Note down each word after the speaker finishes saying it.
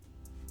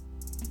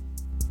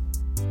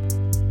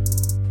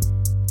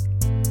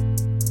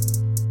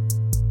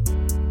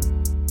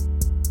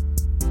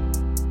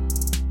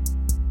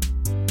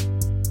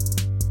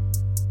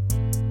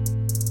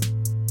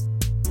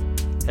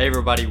Hey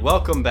everybody,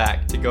 welcome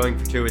back to Going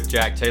for Two with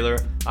Jack Taylor.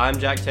 I'm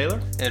Jack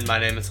Taylor. And my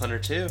name is Hunter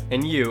too.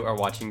 And you are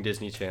watching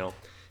Disney Channel.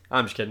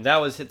 I'm just kidding. That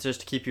was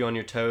just to keep you on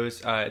your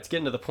toes. It's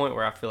getting to the point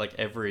where I feel like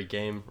every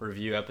game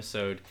review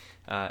episode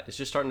is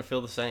just starting to feel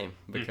the same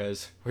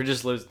because we're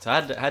just losing. So I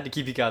had to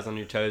keep you guys on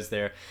your toes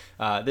there.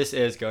 This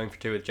is Going for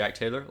Two with Jack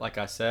Taylor, like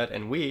I said,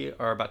 and we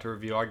are about to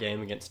review our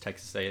game against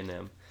Texas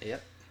A&M.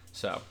 Yep.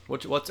 So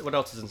what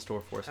else is in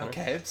store for us, Hunter?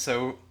 Okay,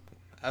 so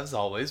as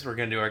always, we're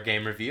going to do our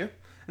game review.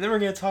 And then we're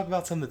going to talk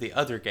about some of the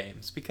other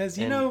games because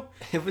it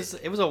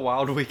was a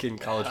wild week in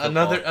college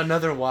football.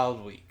 Another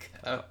wild week.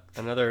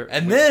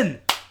 Then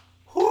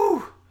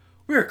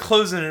we're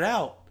closing it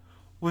out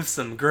with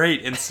some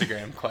great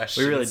Instagram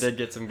questions. We really did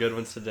get some good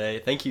ones today.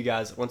 Thank you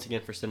guys once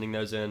again for sending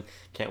those in.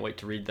 Can't wait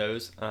to read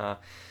those.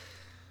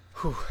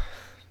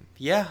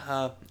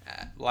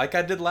 Like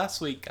I did last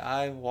week,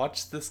 I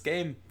watched this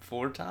game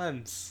 4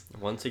 times.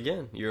 Once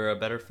again, you're a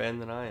better fan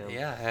than I am.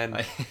 Yeah,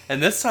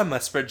 and this time my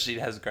spreadsheet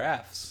has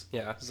graphs.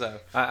 Yeah. So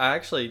I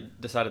actually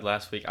decided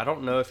last week, I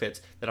don't know if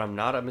it's that I'm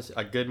not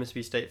a good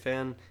Mississippi State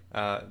fan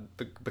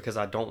because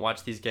I don't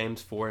watch these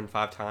games 4 and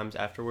 5 times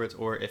afterwards,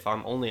 or if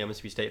I'm only a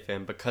Mississippi State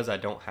fan because I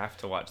don't have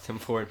to watch them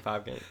 4 and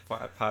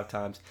 5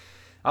 times.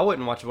 I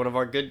wouldn't watch one of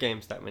our good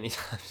games that many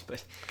times,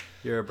 but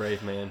you're a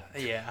brave man.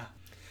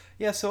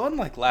 Yeah, so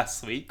unlike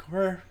last week,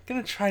 we're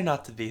going to try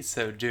not to be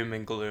so doom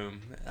and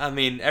gloom. I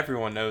mean,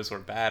 everyone knows we're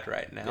bad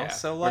right now. Yeah,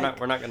 so we're not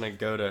going to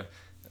go to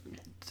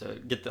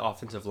get the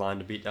offensive line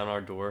to beat down our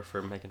door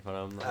for making fun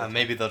of them.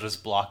 Maybe they'll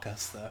just block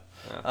us, though.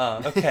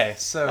 Yeah. Okay,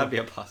 so... That'd be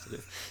a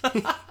positive.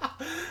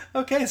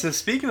 Okay, so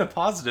speaking of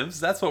positives,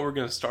 that's what we're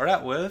going to start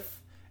out with.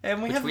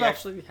 And we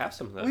actually have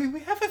some of those. We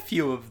have a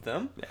few of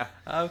them. Yeah.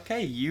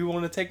 Okay, you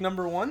want to take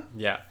number 1?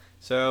 Yeah.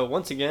 So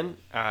once again,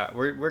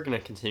 we're going to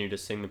continue to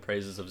sing the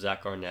praises of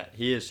Zach Arnett.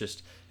 He has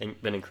just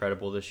been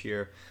incredible this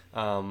year.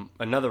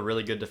 Another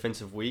really good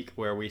defensive week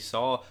where we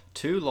saw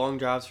 2 long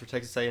drives for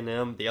Texas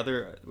A&M.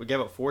 We gave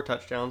up 4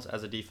 touchdowns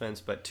as a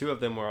defense, but 2 of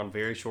them were on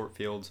very short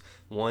fields.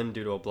 1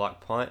 due to a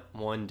blocked punt,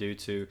 1 due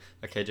to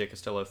a KJ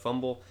Costello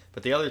fumble.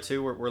 But the other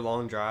 2 were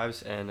long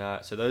drives,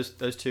 and so those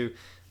 2.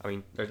 I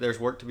mean,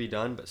 there's work to be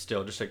done, but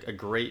still, just a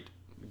great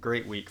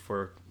week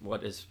for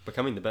what is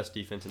becoming the best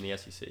defense in the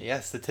SEC.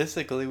 Yeah,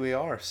 statistically we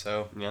are,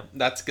 so yeah,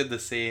 that's good to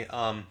see.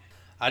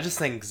 I just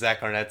think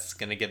Zach Arnett's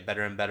going to get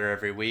better and better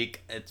every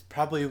week. It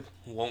probably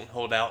won't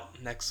hold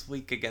out next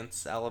week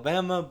against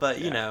Alabama,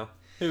 but you know,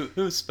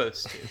 who's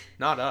supposed to?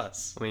 Not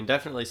us. I mean,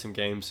 definitely some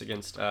games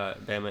against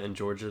Bama and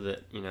Georgia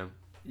that,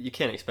 you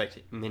can't expect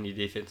many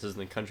defenses in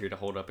the country to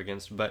hold up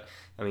against, but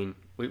I mean,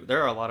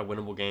 there are a lot of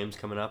winnable games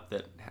coming up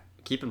that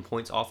keeping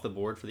points off the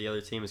board for the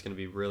other team is going to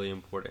be really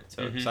important.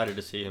 So excited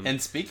to see him.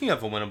 And speaking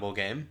of a winnable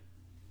game,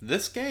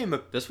 this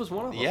was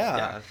one of them.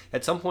 Yeah.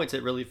 At some points,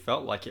 it really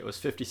felt like it was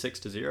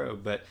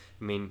 56-0. But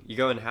I mean, you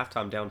go in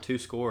halftime down 2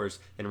 scores,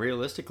 and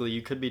realistically,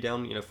 you could be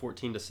down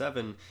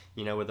 14-7.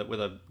 With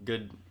a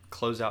good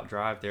closeout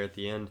drive there at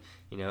the end.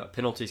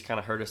 Penalties kind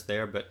of hurt us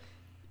there, but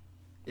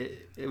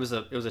it was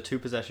a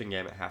 2-possession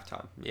game at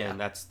halftime. Yeah, and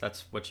that's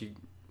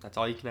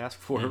all you can ask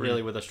for,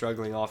 really, with a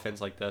struggling offense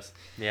like this.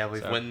 Yeah,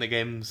 we've won the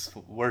games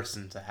worse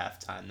into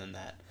halftime than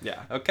that.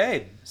 Yeah.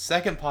 Okay,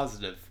 second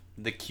positive.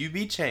 The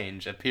QB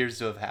change appears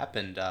to have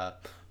happened.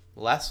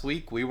 Last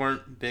week, we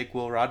weren't big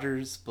Will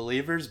Rogers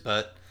believers,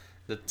 but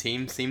the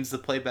team seems to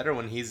play better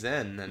when he's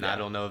in. And I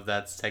don't know if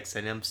that's Texas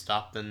A&M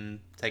stopping,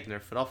 taking their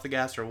foot off the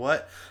gas or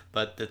what,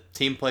 but the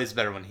team plays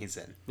better when he's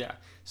in. Yeah,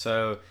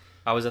 so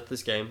I was at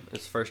this game.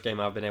 It's the first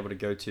game I've been able to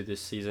go to this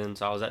season.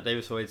 So I was at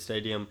Davis Wade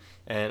Stadium,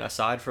 and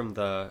aside from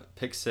the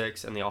pick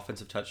 6 and the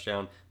offensive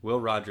touchdown, Will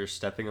Rogers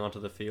stepping onto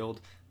the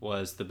field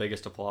was the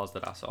biggest applause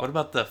that I saw. What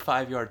about the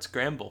 5-yard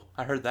scramble?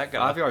 I heard that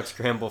got 5-yard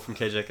scramble from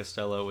KJ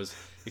Costello was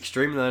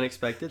extremely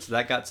unexpected, so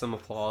that got some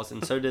applause,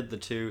 and so did the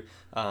 2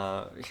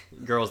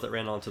 girls that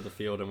ran onto the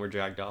field and were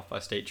dragged off by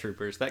state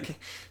troopers.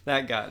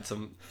 That got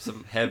some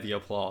heavy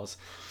applause,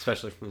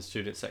 especially from the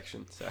student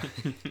section. So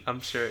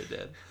I'm sure it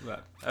did.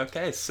 But,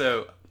 okay,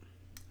 so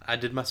I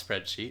did my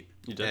spreadsheet.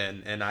 You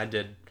did? And I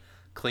did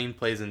clean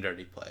plays and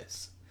dirty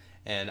plays.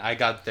 And I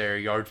got their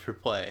yards per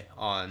play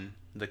on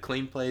the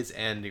clean plays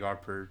and the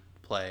yard per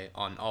play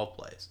on all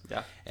plays.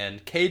 Yeah.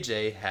 And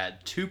KJ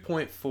had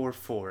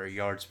 2.44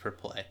 yards per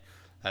play.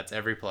 That's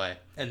every play.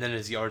 And then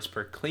his yards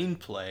per clean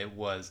play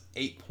was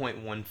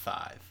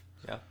 8.15.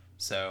 Yeah.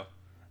 So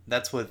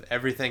that's with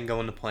everything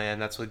going to plan.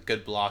 That's with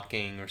good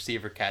blocking.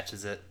 Receiver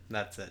catches it.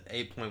 That's it.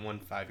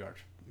 8.15 yards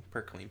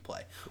per clean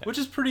play, which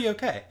is pretty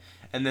okay.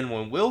 And then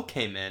when Will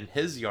came in,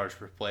 his yards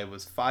per play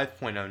was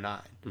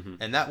 5.09.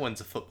 And that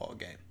wins a football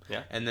game.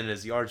 Yeah. And then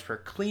his yards per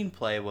clean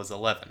play was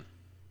 11.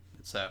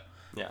 So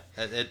yeah,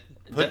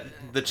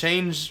 the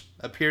change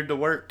appeared to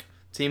work.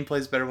 Team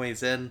plays better when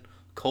he's in.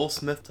 Cole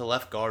Smith to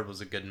left guard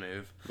was a good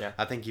move. Yeah.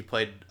 I think he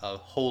played a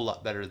whole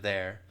lot better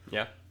there.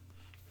 Yeah.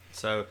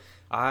 So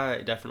I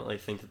definitely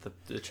think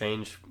that the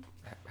change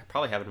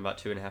probably happened about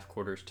 2.5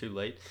 quarters too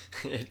late.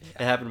 It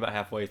happened about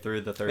halfway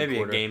through the third Maybe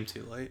quarter. a game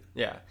too late.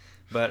 Yeah,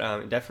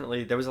 but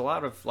definitely there was a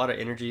lot of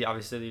energy.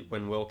 Obviously,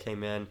 when Will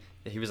came in,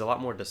 he was a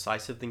lot more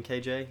decisive than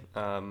KJ.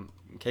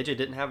 KJ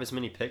didn't have as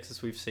many picks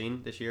as we've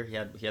seen this year. He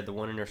had the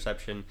one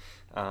interception.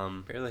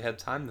 Barely had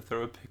time to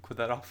throw a pick with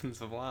that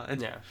offensive line.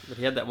 Yeah, but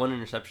he had that one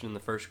interception in the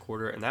first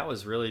quarter, and that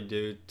was really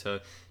due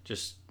to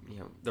just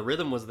the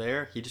rhythm was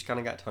there. He just kind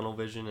of got tunnel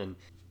vision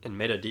and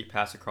made a deep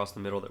pass across the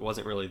middle that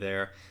wasn't really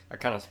there.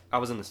 I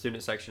was in the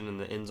student section in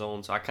the end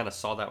zone, so I kind of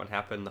saw that one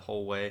happen the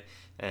whole way,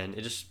 and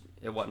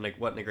it wasn't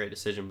a great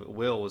decision. But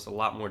Will was a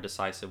lot more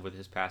decisive with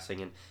his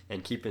passing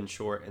and keeping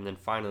short, and then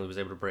finally was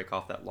able to break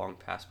off that long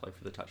pass play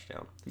for the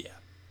touchdown. Yeah.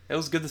 It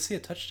was good to see a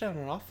touchdown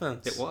on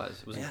offense. It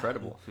was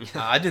incredible.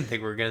 I didn't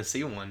think we were going to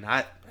see one.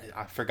 I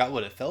forgot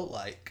what it felt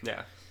like.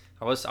 Yeah,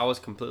 I was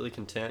completely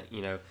content.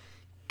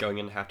 Going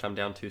into halftime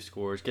down 2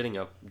 scores, getting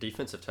a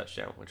defensive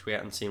touchdown, which we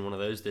hadn't seen one of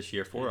those this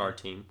year for our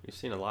team. We've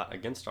seen a lot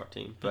against our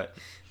team, but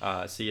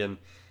seeing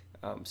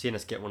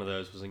us get one of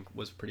those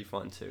was pretty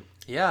fun too.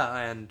 Yeah,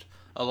 and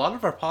a lot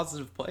of our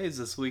positive plays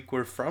this week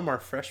were from our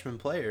freshman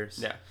players.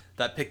 Yeah.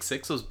 That pick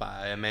 6 was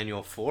by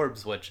Emmanuel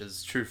Forbes, which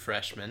is true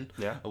freshman.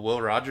 Yeah.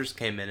 Will Rogers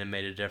came in and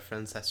made a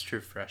difference. That's true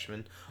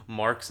freshman.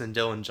 Marks and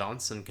Dylan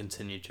Johnson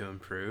continue to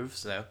improve.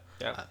 So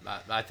Yeah.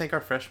 I think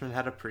our freshmen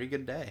had a pretty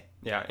good day.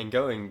 Yeah, and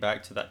going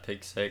back to that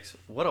pick 6,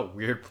 what a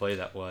weird play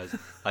that was.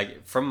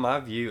 Like, from my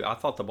view, I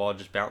thought the ball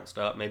just bounced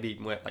up, maybe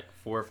went like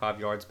 4 or 5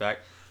 yards back.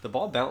 The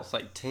ball bounced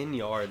like 10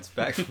 yards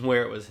back from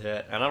where it was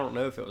hit, and I don't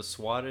know if it was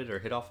swatted or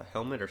hit off a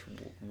helmet or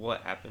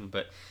what happened,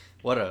 but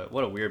what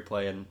a weird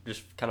play, and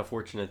just kind of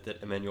fortunate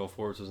that Emmanuel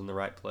Forbes was in the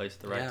right place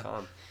at the right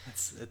time.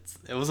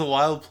 It was a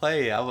wild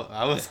play. I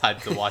was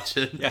hyped to watch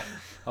it. Yeah,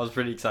 I was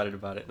pretty excited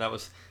about it. That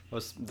was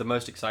the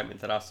most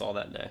excitement that I saw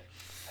that day.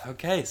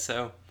 Okay,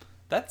 so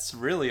that's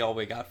really all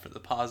we got for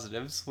the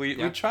positives. We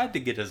tried to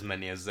get as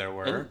many as there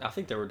were. And I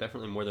think there were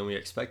definitely more than we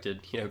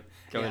expected.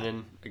 Going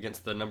in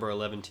against the number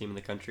 11 team in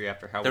the country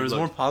after how there was looked.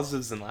 More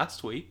positives than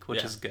last week,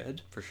 which is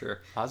good. For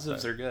sure.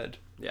 Positives are good.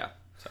 Yeah.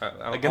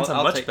 Against a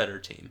much better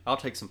team. I'll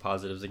take some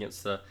positives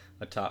against a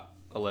top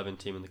 11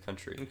 team in the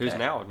country, who's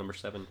now number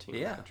 17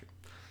 in the country.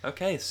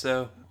 Okay,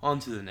 so on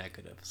to the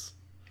negatives.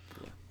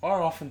 Yeah.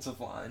 Our offensive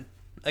line,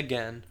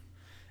 again,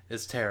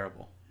 is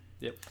terrible.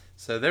 Yep.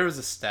 So there was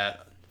a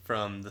stat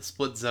from the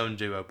Split Zone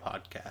Duo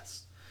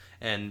podcast,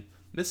 and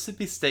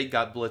Mississippi State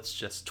got blitzed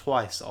just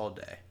twice all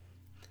day.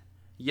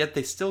 Yet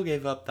they still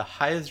gave up the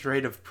highest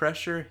rate of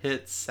pressure,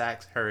 hits,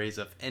 sacks, hurries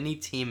of any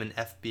team in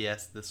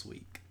FBS this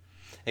week,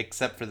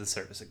 except for the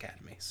service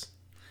academies.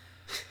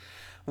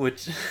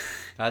 Which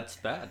that's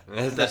bad.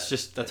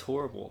 That's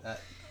horrible.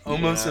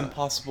 Almost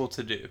impossible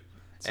to do.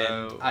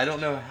 So and I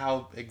don't know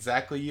how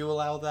exactly you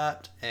allow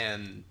that.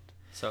 And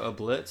so a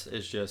blitz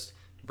is just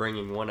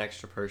bringing one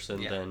extra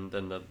person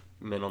than the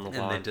men on the line.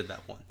 And they did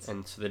that once.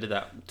 And so they did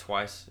that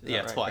twice.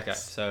 Yeah, right? twice. Okay.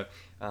 So,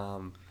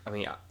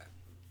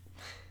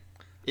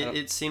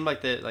 it seemed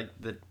like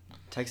the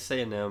Texas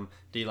A&M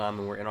D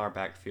linemen were in our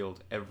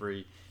backfield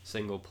every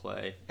single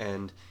play,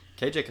 and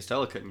KJ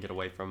Costello couldn't get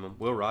away from him.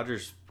 Will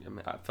Rogers,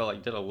 I felt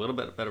like did a little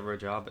bit better of a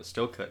job, but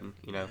still couldn't.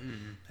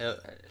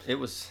 It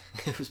was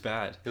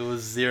bad. It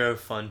was zero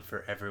fun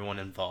for everyone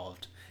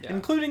involved,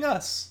 including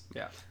us.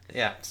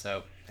 Yeah.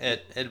 So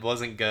it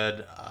wasn't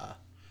good.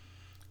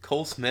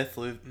 Cole Smith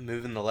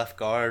moving the left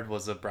guard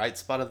was a bright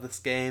spot of this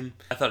game.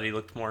 I thought he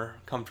looked more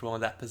comfortable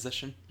in that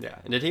position. Yeah,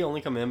 and did he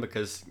only come in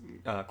because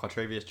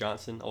Quatravius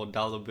Johnson, old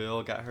Dollar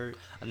Bill, got hurt?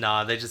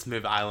 Nah, they just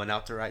moved Island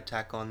out to right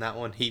tackle on that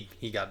one.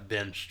 He got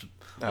benched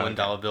when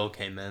Dollar Bill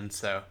came in.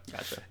 So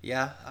gotcha.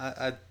 Yeah,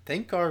 I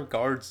think our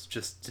guards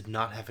just did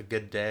not have a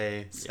good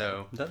day.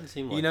 So doesn't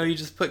seem like you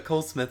just put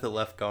Cole Smith at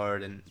left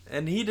guard,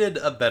 and he did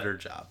a better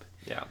job.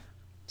 Yeah.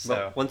 So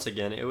but once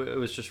again, it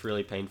was just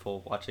really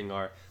painful watching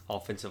our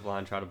offensive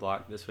line try to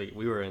block this week.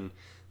 We were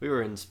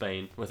in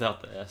Spain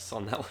without the S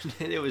on that one.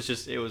 It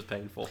was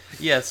painful.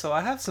 Yeah, so I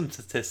have some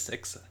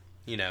statistics,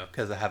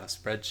 because I have a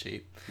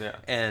spreadsheet. Yeah.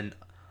 And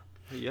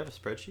you have a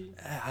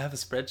spreadsheet? I have a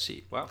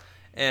spreadsheet. Wow.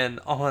 And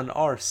on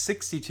our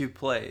 62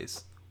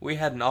 plays, we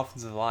had an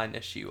offensive line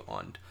issue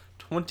on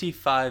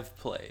 25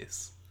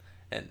 plays.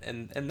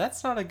 And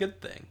that's not a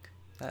good thing.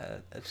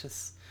 It's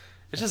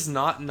just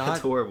not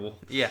That's horrible.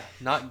 Yeah,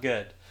 not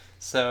good.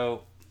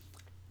 So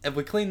if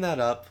we clean that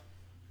up,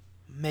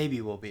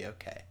 maybe we'll be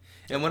okay.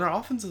 And when our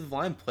offensive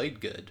line played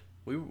good,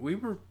 we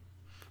were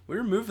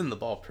moving the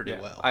ball pretty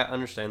well. I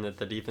understand that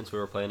the defense we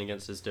were playing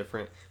against is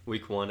different.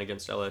 Week 1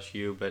 against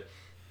LSU, but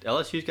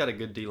LSU's got a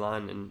good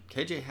D-line, and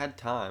KJ had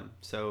time.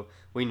 So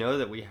we know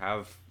that we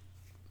have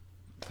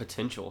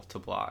potential to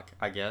block,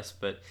 I guess,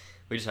 but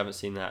we just haven't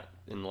seen that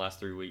in the last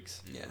 3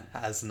 weeks. Yeah,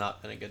 has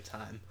not been a good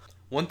time.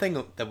 One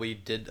thing that we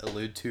did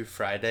allude to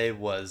Friday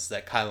was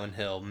that Kylan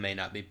Hill may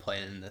not be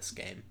playing in this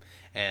game.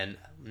 And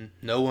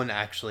no one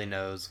actually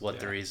knows what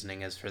the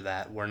reasoning is for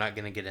that. We're not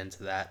going to get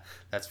into that.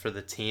 That's for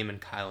the team and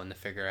Kylan to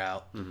figure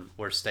out. Mm-hmm.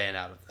 We're staying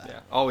out of that. Yeah.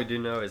 All we do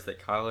know is that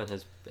Kylan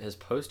has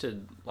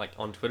posted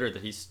on Twitter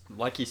that he's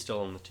still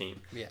on the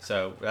team. Yeah.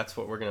 So that's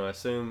what we're going to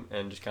assume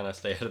and just kind of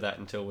stay out of that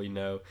until we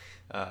know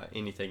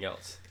anything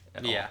else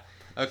at all. Yeah.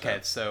 Okay,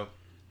 so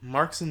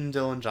Marks and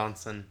Dylan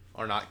Johnson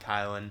are not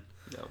Kylan.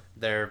 No.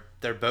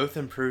 They're both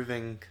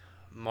improving.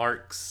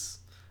 Marks,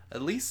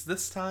 at least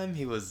this time,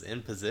 he was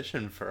in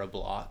position for a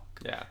block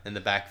in the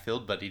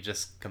backfield, but he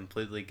just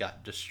completely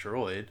got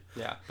destroyed.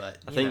 Yeah. But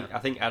I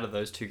think out of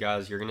those two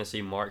guys, you're going to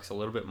see Marks a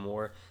little bit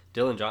more.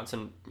 Dylan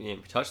Johnson,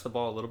 touched the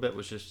ball a little bit,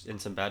 was just in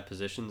some bad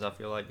positions, I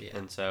feel like. Yeah.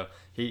 And so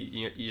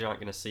you're not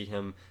going to see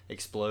him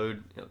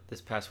explode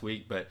this past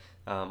week, but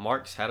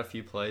Marks had a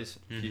few plays,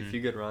 a few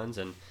good runs,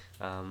 and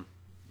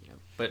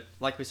but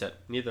like we said,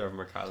 neither of them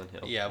are Kylan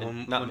Hill. Yeah,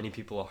 not many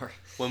people are.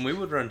 When we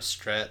would run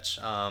stretch,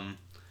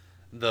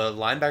 the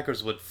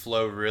linebackers would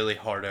flow really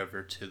hard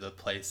over to the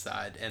play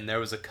side, and there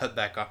was a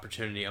cutback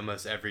opportunity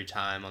almost every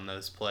time on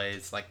those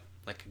plays, like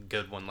a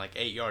good one, like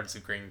 8 yards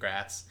of green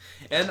grass.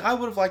 And I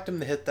would have liked him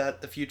to hit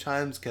that a few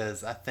times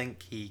because I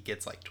think he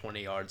gets like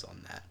 20 yards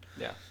on that.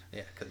 Yeah.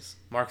 Yeah, because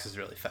Marks is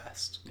really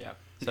fast. Yeah.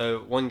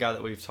 So one guy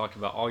that we've talked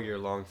about all year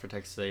long for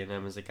Texas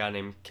A&M is a guy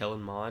named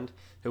Kellen Mond,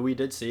 who we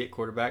did see at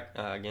quarterback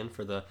again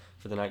for the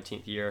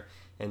 19th year,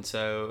 and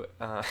so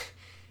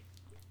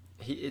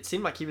it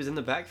seemed like he was in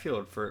the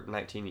backfield for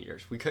 19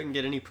 years. We couldn't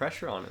get any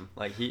pressure on him.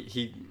 Like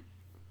he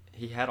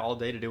had all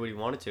day to do what he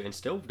wanted to, and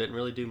still didn't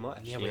really do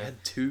much. Yeah, we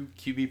had 2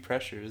 QB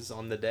pressures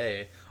on the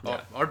day.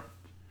 Yeah.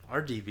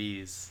 Our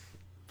DBs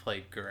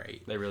played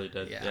great. They really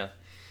did. Yeah.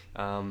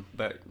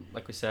 But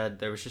like we said,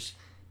 there was just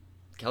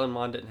Kellen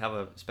Mond didn't have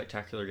a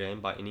spectacular game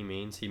by any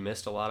means. He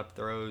missed a lot of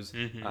throws.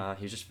 Mm-hmm.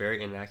 He was just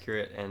very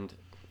inaccurate, and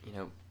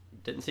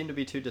didn't seem to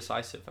be too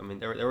decisive. I mean,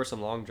 there were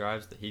some long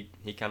drives that he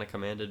kind of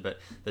commanded, but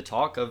the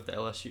talk of the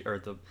LSU or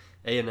the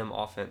A&M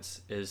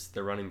offense is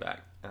the running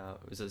back.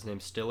 Was his name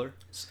Stiller?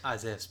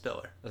 Isaiah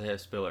Spiller. Isaiah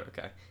Spiller.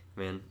 Okay,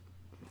 man,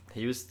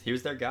 he was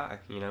their guy.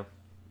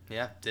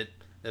 Yeah, it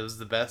was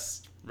the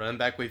best running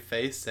back we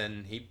faced,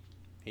 and he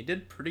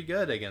did pretty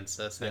good against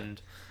us. Yeah.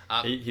 And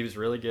he was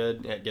really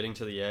good at getting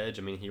to the edge.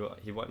 I mean,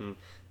 he wasn't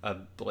a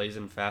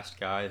blazing fast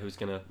guy who's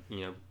gonna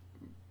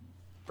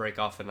break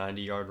off a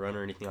 90-yard run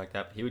or anything like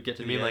that. But he would get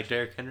to the edge. You mean like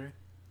Derrick Henry?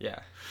 Yeah,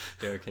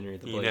 Derrick Henry,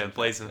 the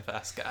blazing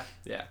fast guy.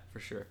 Yeah, for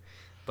sure.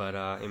 But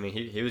I mean,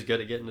 he was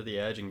good at getting to the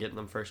edge and getting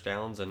them first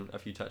downs and a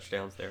few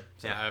touchdowns there.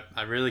 So. Yeah,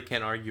 I really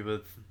can't argue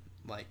with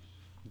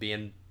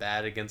being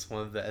bad against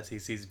one of the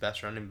SEC's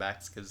best running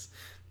backs because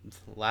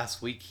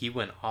last week he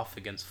went off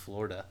against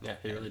Florida. Yeah,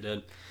 he really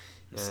did.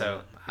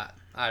 So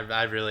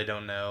I really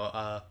don't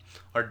know.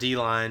 Our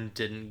D-line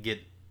didn't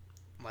get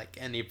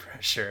any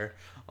pressure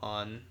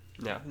on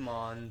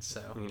Mond.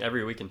 So I mean,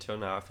 every week until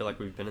now, I feel like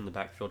we've been in the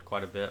backfield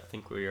quite a bit. I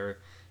think we are,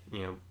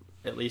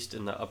 at least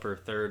in the upper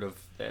third of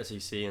the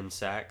SEC in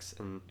sacks,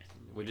 and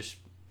we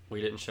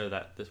didn't show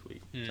that this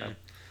week. So.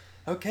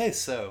 Okay,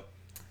 so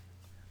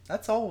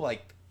that's all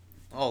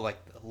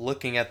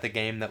looking at the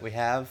game that we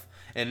have,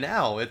 and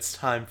now it's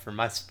time for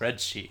my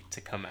spreadsheet to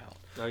come out.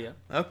 Oh yeah.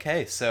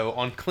 Okay, so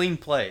on clean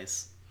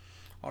plays,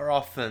 our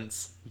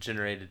offense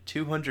generated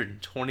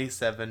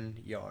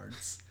 227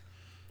 yards.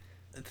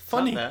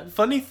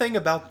 Funny thing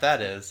about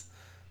that is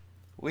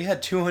we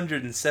had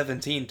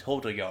 217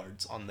 total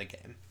yards on the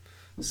game.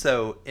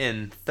 So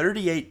in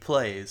 38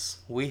 plays,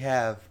 we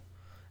have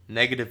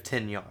negative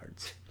 10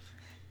 yards.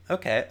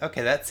 Okay,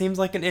 that seems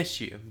like an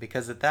issue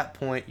because at that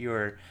point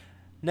you're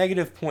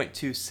negative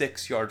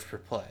 0.26 yards per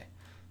play.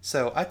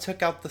 So I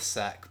took out the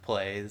sack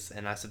plays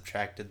and I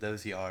subtracted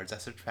those yards. I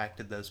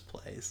subtracted those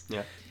plays.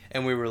 Yeah.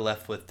 And we were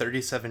left with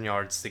 37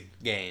 yards to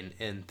gain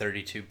in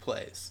 32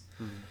 plays.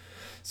 Mm-hmm.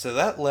 So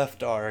that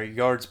left our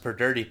yards per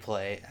dirty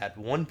play at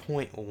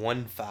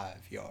 1.15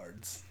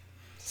 yards.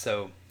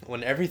 So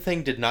when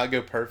everything did not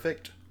go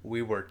perfect,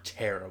 we were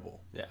terrible.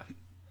 Yeah.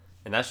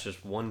 And that's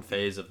just one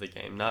phase of the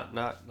game. Not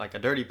like a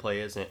dirty play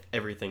isn't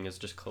everything is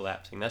just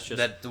collapsing. That's just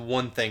that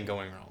one thing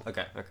going wrong.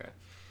 Okay.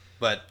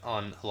 But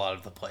on a lot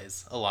of the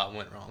plays, a lot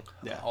went wrong.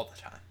 Yeah. All the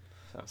time.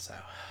 So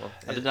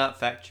I did not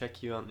fact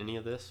check you on any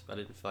of this. I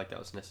didn't feel like that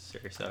was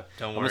necessary. So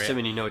don't worry. I'm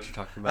assuming you know what you're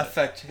talking about. I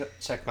fact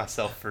check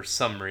myself for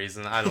some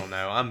reason. I don't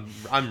know.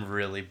 I'm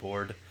really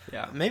bored.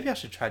 Yeah. Maybe I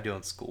should try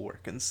doing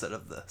schoolwork instead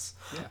of this.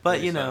 Yeah.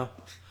 But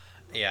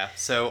yeah.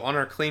 So on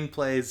our clean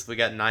plays, we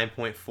got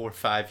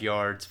 9.45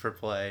 yards per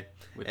play,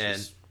 which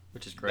is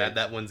great.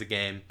 That wins a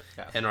game.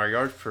 Yeah. And our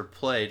yards per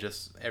play,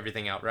 just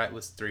everything outright,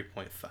 was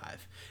 3.5.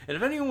 And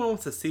if anyone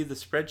wants to see the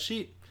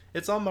spreadsheet,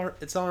 it's on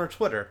our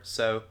Twitter.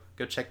 So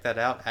go check that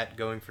out at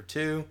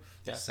Going4Two.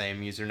 Yeah.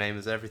 Same username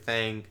as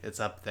everything. It's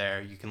up there.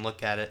 You can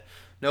look at it.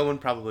 No one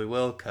probably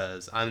will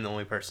because I'm the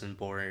only person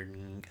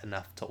boring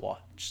enough to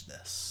watch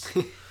this.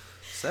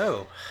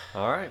 So.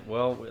 All right.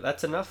 Well,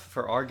 that's enough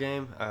for our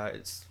game.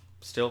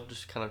 still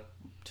just kind of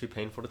too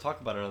painful to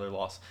talk about another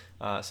loss.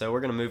 So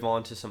we're going to move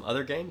on to some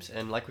other games.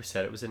 And like we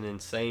said, it was an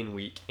insane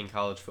week in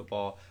college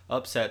football.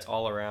 Upsets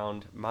all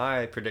around.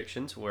 My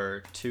predictions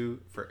were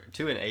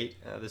 2-8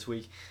 this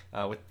week.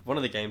 With one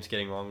of the games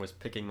getting wrong was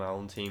picking my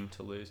own team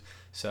to lose.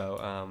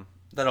 So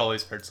that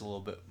always hurts a little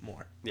bit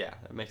more. Yeah,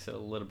 it makes it a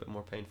little bit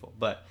more painful.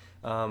 But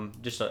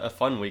just a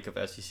fun week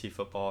of SEC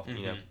football. Mm-hmm.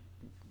 You know,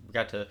 we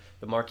got to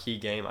the marquee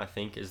game, I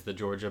think, is the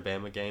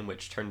Georgia-Bama game,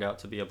 which turned out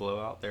to be a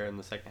blowout there in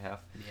the second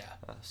half.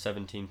 Yeah.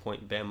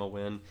 17-point Bama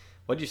win.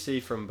 What do you see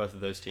from both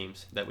of those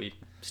teams that we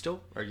still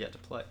are yet to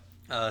play?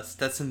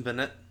 Stetson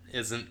Bennett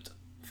isn't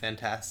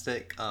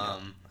fantastic.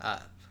 I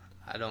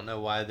don't know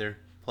why they're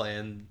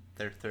playing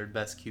their third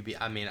best QB.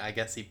 I mean, I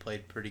guess he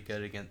played pretty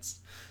good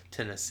against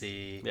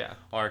Tennessee,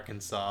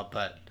 Arkansas,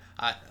 but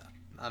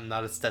I'm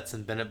not a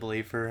Stetson Bennett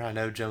believer. I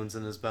know Jones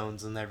in his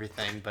bones and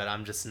everything, but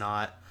I'm just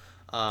not.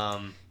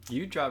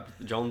 You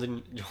dropped Jones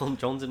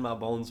in my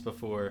bones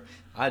before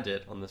I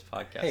did on this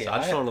podcast. Hey, so I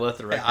just want to let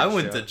the record show. I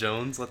went to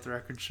Jones. Let the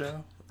record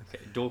show.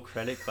 Okay, dual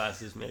credit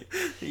classes, mate.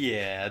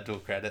 Yeah, dual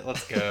credit.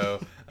 Let's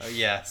go.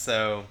 Yeah.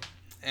 So,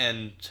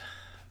 and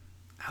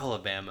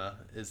Alabama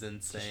is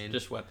insane.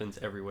 Just weapons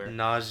everywhere.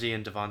 Najee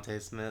and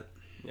Devontae Smith.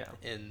 Yeah.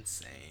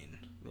 Insane.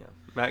 Yeah.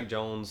 Mac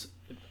Jones.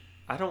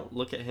 I don't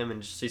look at him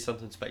and just see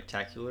something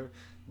spectacular,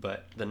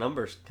 but the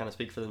numbers kind of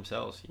speak for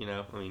themselves. You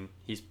know, I mean,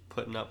 he's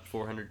putting up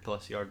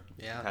 400+ yard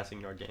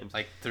passing yard games.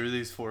 Like through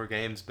these 4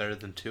 games, better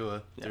than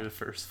Tua through the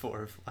first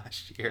 4 of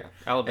last year.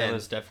 Yeah.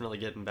 Alabama's definitely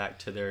getting back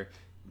to their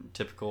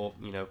typical,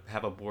 you know,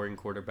 have a boring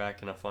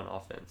quarterback and a fun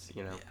offense.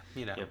 You know,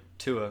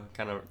 Tua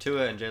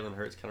and Jalen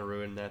Hurts kind of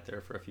ruined that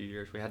there for a few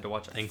years. We had to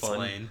watch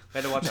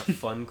a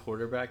fun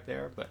quarterback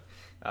there, but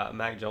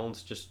Mac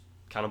Jones just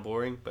kind of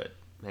boring. But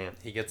man,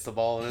 he gets the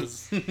ball in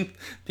his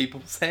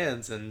people's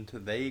hands and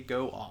they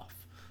go off.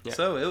 Yeah.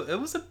 So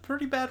it was a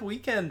pretty bad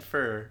weekend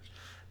for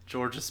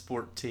Georgia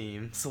sport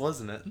teams,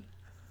 wasn't it?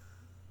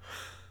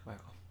 Wow.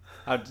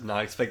 I did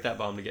not expect that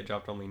bomb to get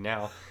dropped on me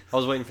now. I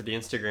was waiting for the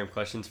Instagram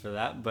questions for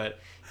that, but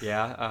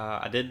yeah,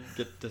 I did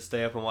get to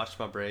stay up and watch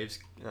my Braves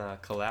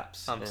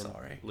collapse. I'm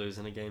sorry.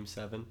 Losing a Game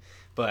 7.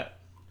 But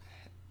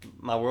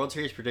my World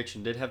Series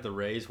prediction did have the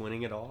Rays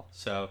winning it all,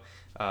 so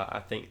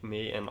I think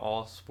me and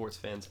all sports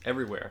fans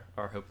everywhere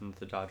are hoping that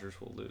the Dodgers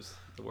will lose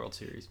the World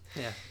Series.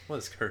 Yeah. What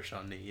does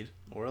Kershaw need?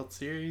 World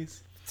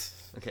Series?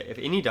 Okay, if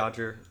any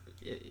Dodger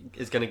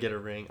is going to get a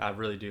ring, I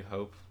really do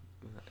hope.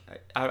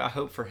 I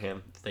hope for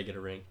him that they get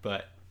a ring,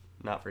 but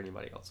not for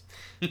anybody else.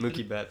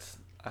 Mookie Betts,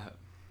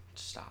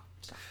 stop.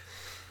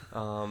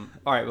 All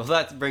right, well,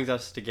 that brings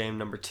us to game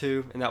number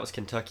 2, and that was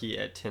Kentucky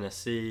at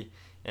Tennessee.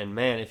 And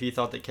man, if you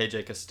thought that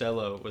KJ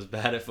Costello was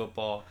bad at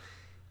football,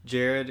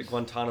 Jared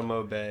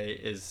Guantanamo Bay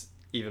is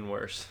even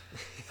worse.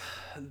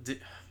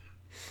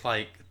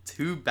 Like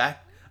 2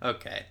 back.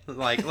 Okay,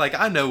 like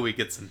I know we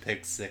get some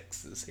pick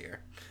sixes here,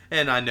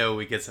 and I know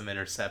we get some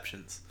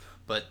interceptions,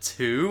 but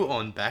 2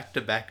 on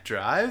back-to-back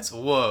drives.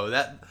 Whoa,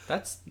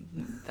 that's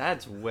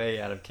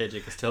way out of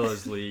KJ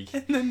Costello's league.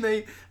 And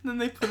then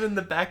they put in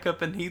the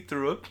backup, and he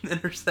threw an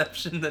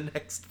interception the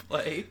next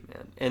play.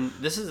 Man. And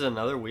this is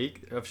another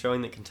week of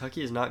showing that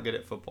Kentucky is not good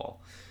at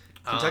football.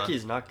 Kentucky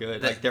is not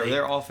good. Like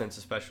their offense,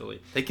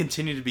 especially. They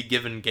continue to be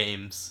given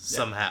games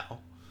somehow.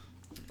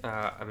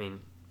 I mean,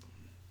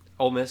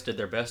 Ole Miss did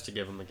their best to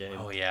give them a game.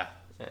 Oh yeah,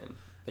 and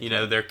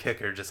their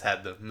kicker just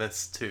had the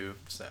miss too.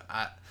 So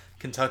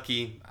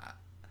Kentucky,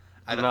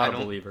 I'm not a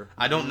believer.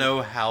 I don't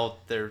know how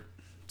they're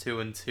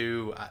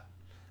 2-2.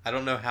 I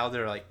don't know how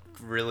they're like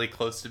really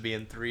close to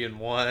being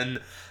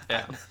 3-1.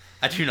 Yeah.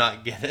 I do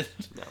not get it.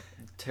 No,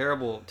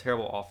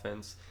 terrible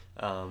offense.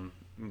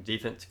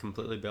 Defense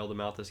completely bailed them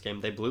out this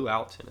game. They blew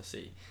out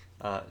Tennessee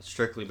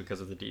strictly because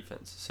of the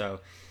defense.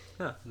 So,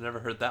 never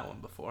heard that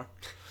one before.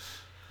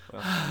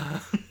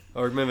 Well,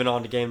 we're moving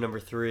on to game number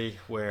 3,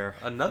 where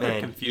another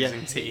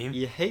confusing team.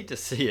 You hate to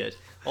see it.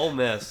 Ole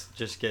Miss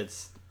just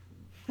gets,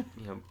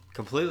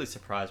 completely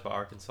surprised by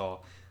Arkansas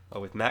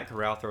with Matt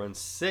Corral throwing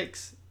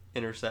 6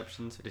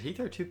 interceptions. Did he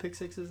throw 2 pick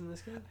sixes in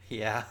this game?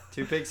 Yeah,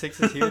 2 pick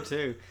sixes here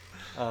too.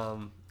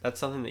 That's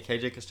something that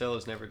KJ Costello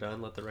has never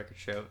done. Let the record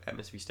show at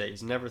Mississippi State,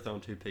 he's never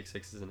thrown 2 pick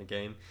sixes in a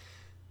game.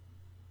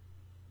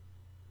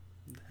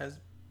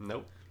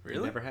 Nope. Really?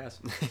 He never has.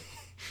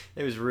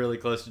 It was really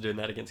close to doing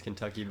that against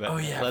Kentucky, but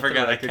I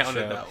forgot I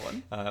counted that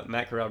one.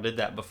 Matt Corral did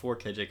that before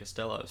KJ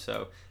Costello.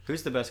 So,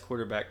 who's the best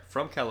quarterback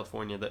from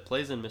California that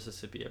plays in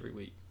Mississippi every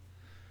week?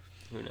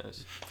 Who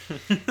knows?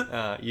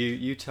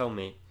 You tell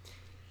me.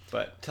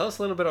 But tell us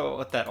a little bit about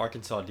what that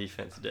Arkansas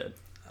defense did.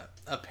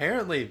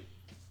 Apparently,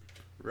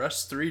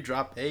 rush 3,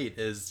 drop 8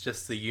 is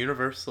just the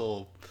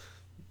universal.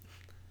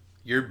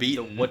 You're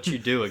beaten. What you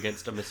do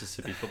against a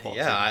Mississippi football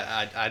team.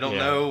 I don't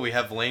know. We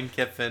have Lane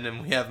Kiffin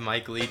and we have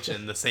Mike Leach,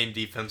 and the same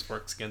defense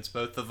works against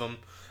both of them.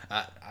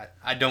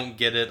 I don't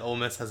get it. Ole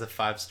Miss has a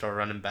 5-star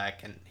running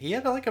back, and he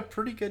had a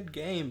pretty good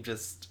game.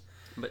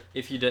 But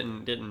if you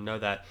didn't know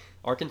that,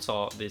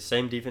 Arkansas, the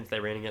same defense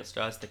they ran against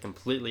us, they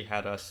completely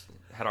had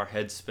our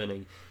heads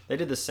spinning. They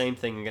did the same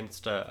thing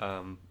against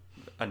a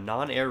a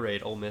non-air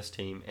raid Ole Miss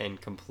team and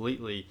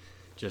completely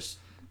just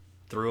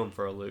threw them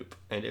for a loop.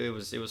 And it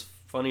was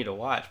funny to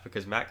watch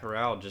because Matt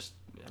Corral just,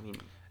 I mean,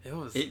 it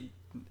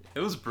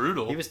was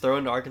brutal. he was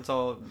throwing to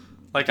Arkansas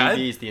like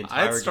DBs the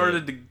entire I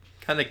started game.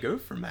 to kind of go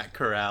for Matt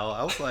Corral.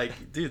 I was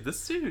like, dude,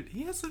 this dude,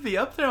 he has to be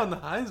up there on the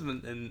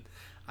Heisman. And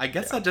I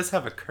guess I just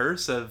have a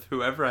curse of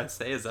whoever I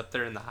say is up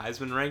there in the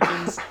Heisman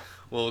rankings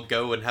will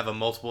go and have a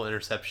multiple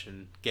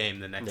interception game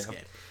the next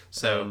game.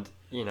 So, and,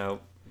 you know,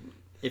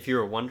 if you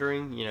were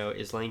wondering, you know,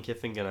 is Lane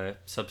Kiffin going to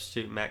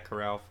substitute Matt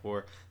Corral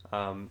for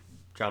John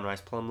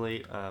Rice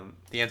Plumlee?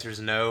 the answer is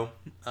no.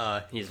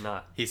 He's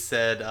not. He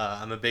said,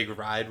 I'm a big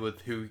ride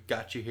with who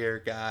got you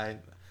here guy.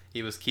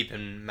 He was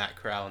keeping Matt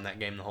Corral in that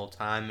game the whole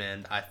time,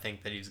 and I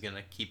think that he's going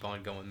to keep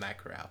on going with Matt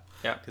Corral.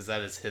 Yeah. Because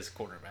that is his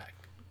quarterback.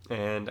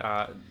 And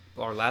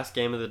our last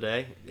game of the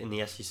day, in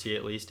the SEC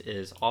at least,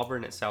 is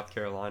Auburn at South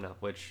Carolina,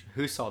 which,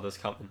 who saw this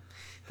coming?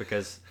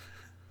 Because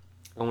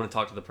I want to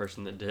talk to the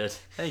person that did.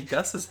 Hey,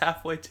 Gus is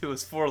halfway to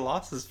his 4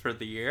 losses for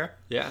the year.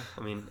 Yeah,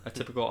 I mean, a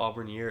typical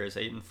Auburn year is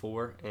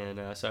 8-4,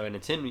 and so in a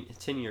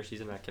 10-year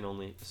season, I can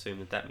only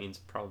assume that means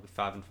probably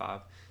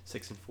 5-5,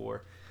 6-4.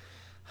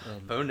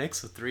 Bo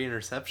Nix with 3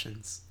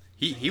 interceptions.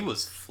 He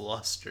was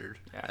flustered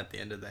at the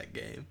end of that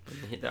game.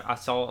 I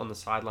saw on the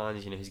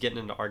sidelines, you know, he's getting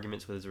into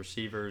arguments with his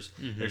receivers.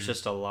 Mm-hmm. There's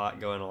just a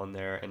lot going on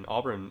there, and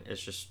Auburn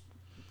is just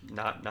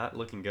not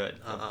looking good.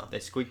 They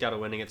squeaked out a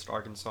win against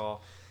Arkansas,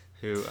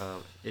 who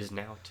is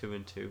now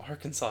 2-2.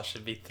 Arkansas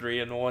should be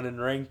 3-1 in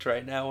ranked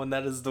right now, and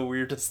that is the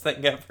weirdest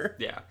thing ever.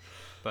 Yeah,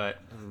 but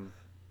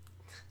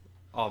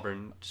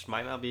Auburn just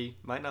might not be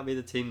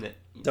the team that.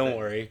 Don't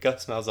worry,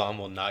 Gus Malzahn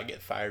will not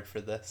get fired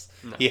for this.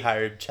 No. He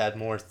hired Chad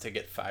Morris to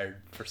get fired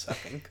for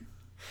sucking.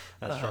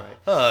 That's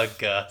right.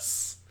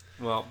 Gus.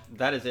 Well,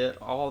 that is it.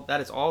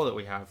 That is all that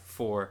we have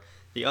for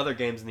the other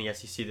games in the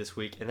SEC this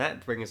week, and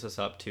that brings us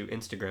up to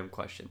Instagram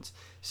questions.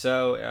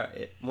 So,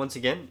 once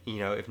again, you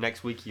know, if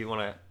next week you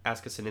want to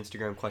ask us an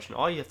Instagram question,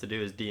 all you have to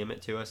do is DM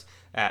it to us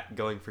at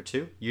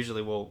Going4Two.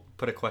 Usually we'll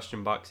put a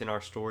question box in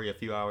our story a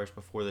few hours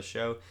before the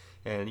show,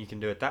 and you can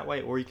do it that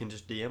way, or you can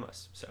just DM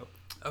us. So,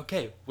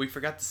 okay, we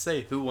forgot to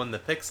say who won the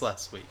picks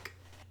last week.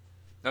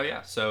 Oh,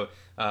 yeah. So,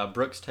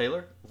 Brooks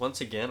Taylor, once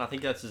again, I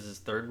think that's his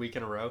 3rd week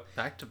in a row.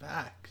 Back to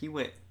back. He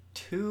went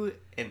 2-8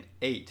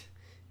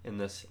 in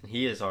this.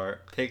 He is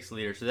our picks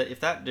leader. So if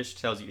that just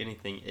tells you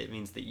anything, it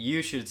means that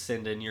you should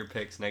send in your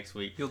picks next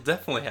week. You'll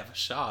definitely have a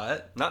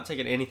shot. Not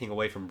taking anything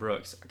away from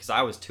Brooks, because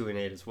I was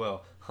 2-8 as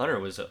well. Hunter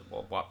was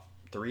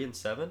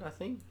 3-7, I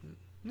think.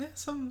 Yeah,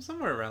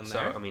 somewhere around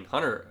there. So I mean,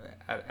 Hunter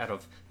out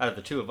of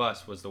the two of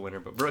us was the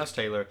winner, but Brooks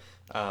Taylor,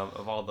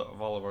 of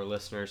all of our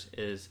listeners,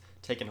 is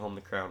taking home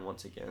the crown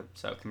once again.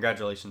 So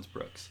congratulations,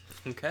 Brooks.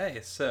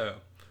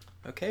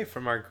 Okay,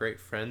 from our great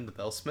friend the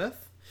Bellsmith,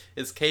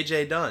 is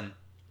KJ done?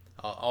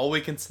 All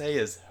we can say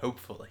is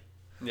hopefully.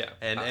 Yeah.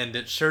 And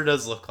it sure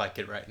does look like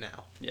it right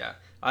now. Yeah.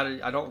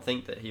 I don't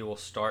think that he will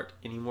start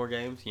any more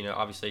games. You know,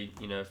 obviously,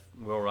 you know, if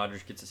Will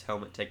Rogers gets his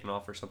helmet taken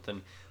off or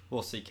something,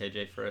 we'll see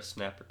KJ for a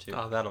snap or two.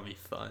 Oh, that'll be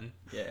fun.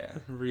 Yeah.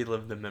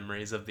 Relive the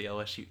memories of the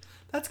LSU.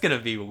 That's going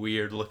to be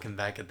weird looking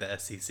back at the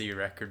SEC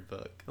record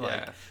book.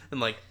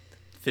 In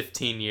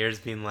 15 years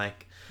being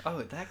like,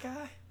 oh, that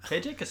guy?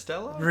 KJ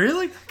Costello?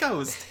 Really? That guy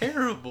was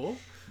terrible.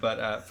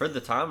 But for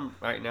the time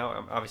right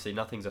now, obviously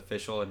nothing's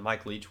official, and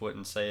Mike Leach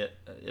wouldn't say it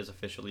is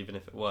official even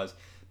if it was.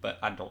 But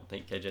I don't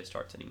think KJ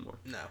starts anymore.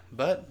 No.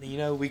 But, you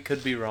know, we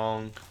could be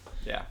wrong.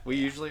 Yeah, we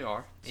usually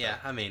are. So. Yeah,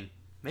 I mean,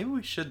 maybe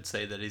we should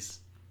say that he's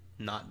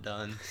not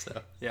done,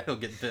 so yeah, he'll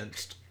get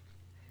benched.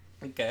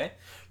 Okay.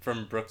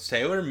 From Brooks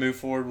Taylor, move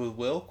forward with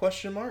Will,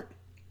 question mark?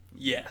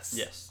 Yes.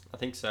 Yes, I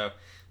think so.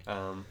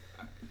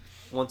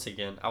 Once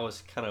again, I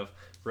was kind of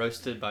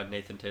roasted by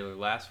Nathan Taylor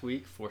last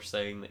week for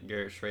saying that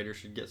Garrett Schrader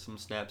should get some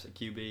snaps at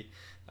QB.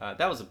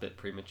 That was a bit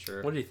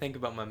premature. What do you think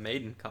about my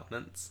Maiden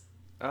comments?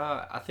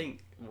 I think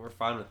we're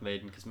fine with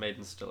Maiden because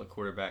Maiden's still a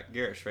quarterback.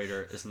 Garrett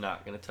Schrader is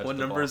not going to touch the ball. What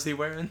number is he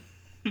wearing?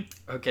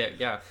 Okay,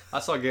 yeah. I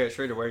saw Garrett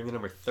Schrader wearing the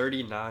number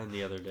 39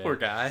 the other day. Poor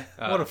guy.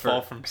 What a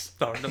fall from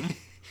stardom.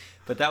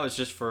 But that was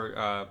just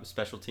for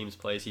special teams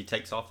plays. He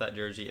takes off that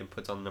jersey and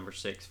puts on number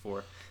 6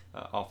 for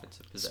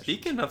offensive possession.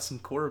 Speaking of some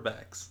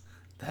quarterbacks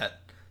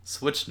that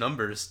switched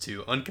numbers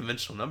to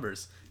unconventional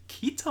numbers,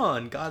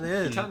 Keaton got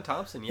in. Keaton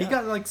Thompson, yeah. He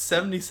got like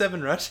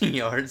 77 rushing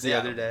yards the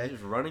other day. He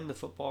was running the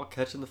football,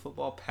 catching the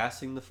football,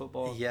 passing the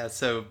football. Yeah,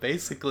 so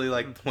basically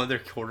like one of their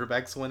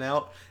quarterbacks went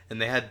out and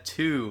they had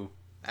 2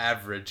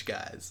 average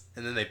guys,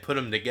 and then they put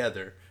them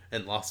together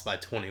and lost by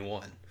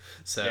 21.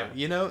 So, yeah.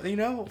 you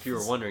know. If you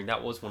were wondering,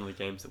 that was one of the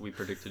games that we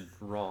predicted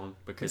wrong,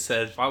 because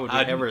said, why would we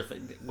ever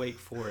think that Wake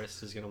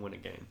Forest is going to win a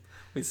game?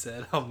 We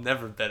said, I'll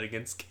never bet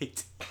against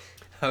KT.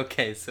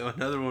 Okay, so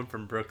another one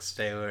from Brooks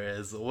Taylor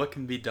is, what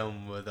can be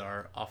done with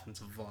our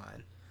offensive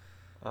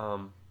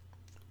line?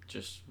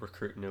 Just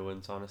recruit new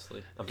ones,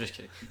 honestly. I'm just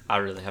kidding. I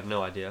really have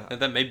no idea.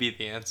 And that may be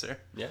the answer.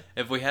 Yeah.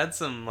 If we had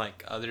some,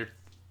 like, other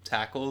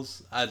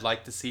tackles, I'd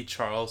like to see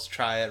Charles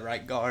try at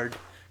right guard.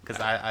 because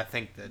I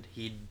think that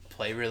he'd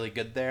play really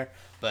good there,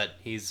 but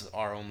he's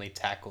our only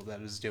tackle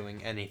that is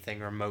doing anything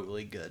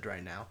remotely good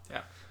right now.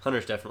 Yeah,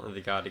 Hunter's definitely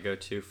the guy to go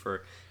to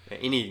for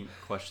any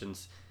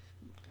questions,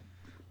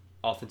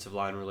 offensive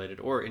line related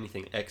or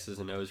anything X's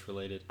and O's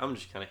related. I'm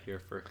just kind of here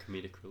for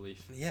comedic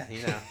relief. Yeah,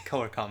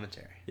 color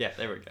commentary. Yeah,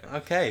 there we go.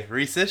 Okay,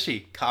 Reese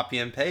Ishii, copy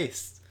and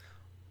paste.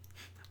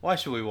 Why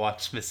should we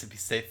watch Mississippi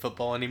State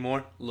football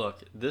anymore?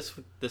 Look,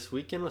 this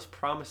weekend was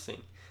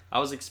promising. I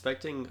was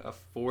expecting a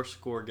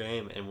 4-score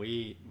game, and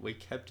we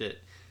kept it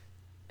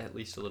at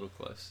least a little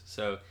close.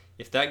 So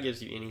if that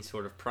gives you any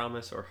sort of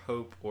promise or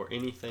hope or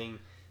anything,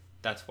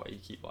 that's why you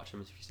keep watching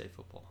Mississippi State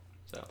football.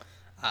 So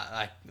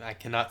I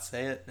cannot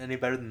say it any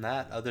better than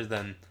that, other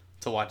than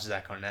to watch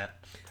Zach Arnett.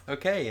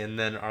 Okay, and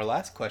then our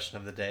last question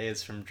of the day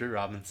is from Drew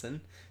Robinson.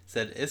 It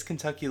said, "Is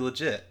Kentucky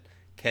legit?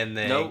 Can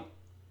they?" Nope.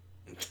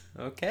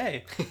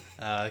 Okay.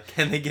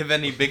 Can they give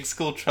any big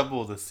school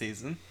trouble this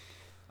season?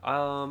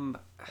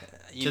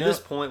 This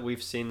point,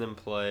 we've seen them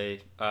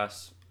play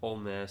us, Ole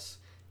Miss,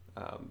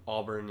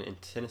 Auburn,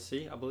 and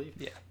Tennessee, I believe.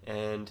 Yeah.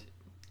 And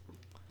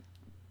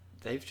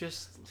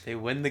they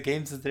win the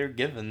games that they're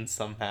given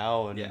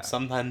somehow, and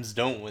sometimes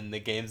don't win the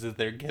games that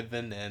they're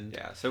given. And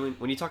so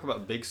when you talk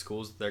about big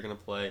schools that they're going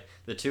to play,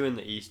 the two in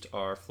the East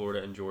are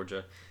Florida and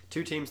Georgia,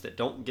 two teams that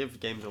don't give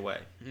games away.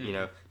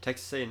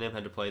 Texas A&M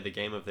had to play the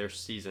game of their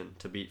season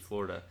to beat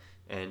Florida,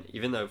 and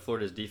even though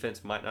Florida's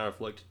defense might not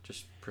have looked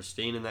just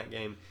pristine in that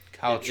game,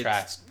 Kyle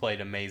Trask played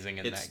amazing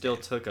in that game. It still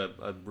took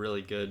a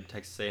really good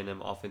Texas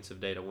A&M offensive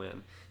day to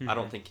win. I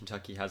don't think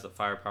Kentucky has the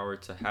firepower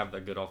to have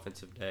a good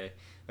offensive day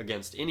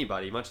against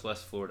anybody, much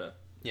less Florida.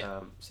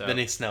 Yeah.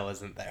 Benny Snell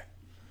isn't there.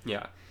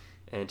 Yeah.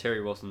 And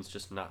Terry Wilson's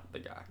just not the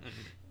guy.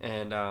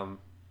 And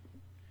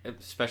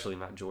especially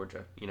not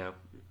Georgia,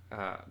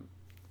 I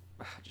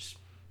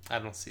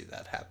don't see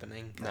that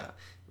happening.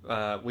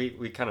 No.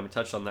 We kind of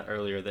touched on that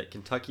earlier, that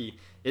Kentucky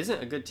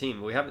isn't a good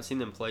team. We haven't seen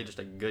them play just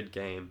a good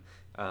game.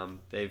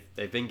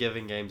 They've been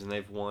given games and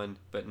they've won,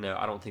 but no,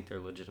 I don't think they're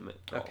legitimate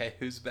at all. Okay,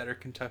 who's better,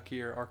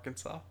 Kentucky or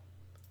Arkansas?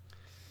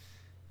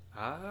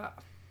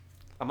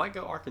 I might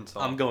go Arkansas.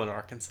 I'm going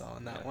Arkansas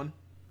on that one.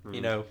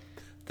 Mm-hmm.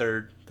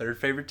 Third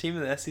favorite team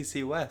in the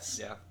SEC West.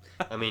 Yeah.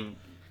 I mean,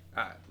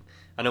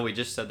 I know we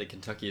just said that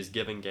Kentucky is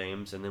giving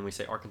games, and then we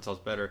say Arkansas is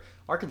better.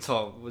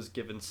 Arkansas was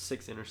given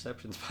 6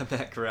 interceptions by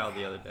Matt Corral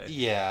the other day.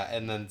 Yeah,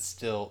 and then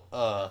still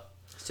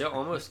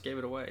almost gave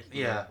it away.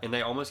 Yeah. And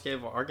they almost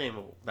gave our game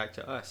back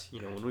to us,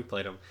 when we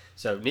played them.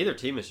 So neither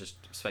team is just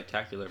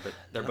spectacular, but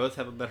they both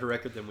have a better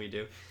record than we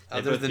do.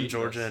 Other than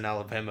Georgia and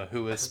Alabama,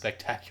 who is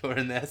spectacular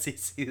in the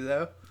SEC,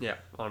 though. Yeah,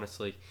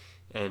 honestly.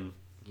 And,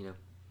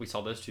 we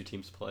saw those two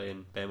teams play,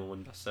 and Bama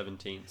won by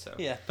 17. So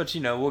yeah, but,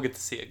 we'll get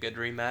to see a good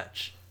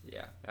rematch.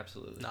 Yeah,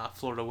 absolutely. Not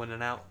Florida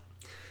winning out.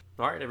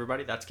 All right,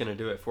 everybody, that's going to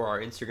do it for our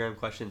Instagram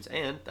questions,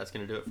 and that's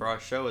going to do it for our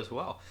show as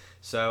well.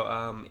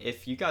 So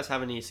if you guys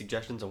have any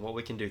suggestions on what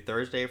we can do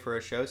Thursday for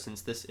a show,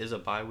 since this is a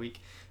bye week,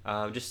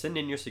 just send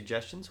in your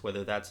suggestions,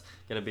 whether that's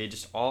going to be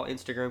just all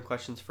Instagram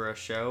questions for a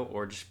show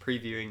or just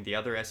previewing the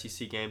other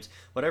SEC games.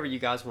 Whatever you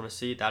guys want to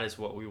see, that is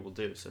what we will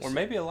do. So, or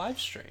maybe a live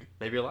stream.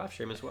 Maybe a live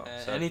stream as well.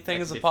 So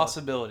anything is a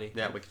possibility. Fun.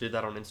 Yeah, we could do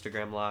that on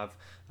Instagram Live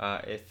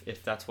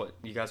if that's what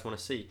you guys want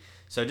to see.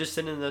 So just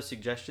send in those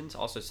suggestions.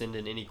 Also send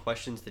in any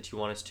questions that you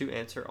want us to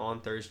answer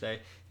on Thursday,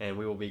 and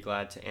we will be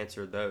glad to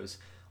answer those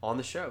on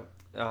the show.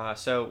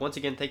 So once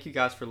again, thank you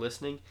guys for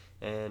listening,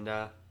 and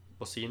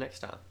we'll see you next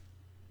time.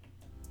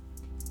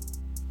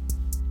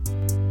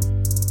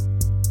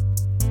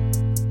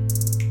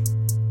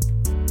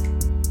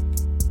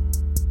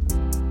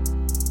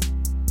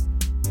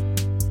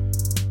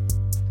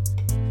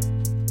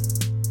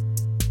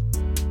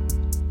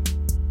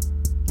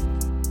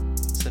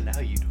 So now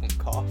you don't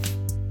cough.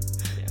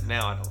 Yeah,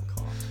 now I don't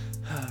cough.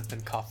 I've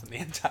been coughing the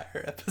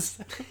entire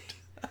episode.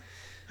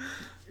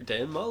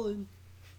 Dan Mullen.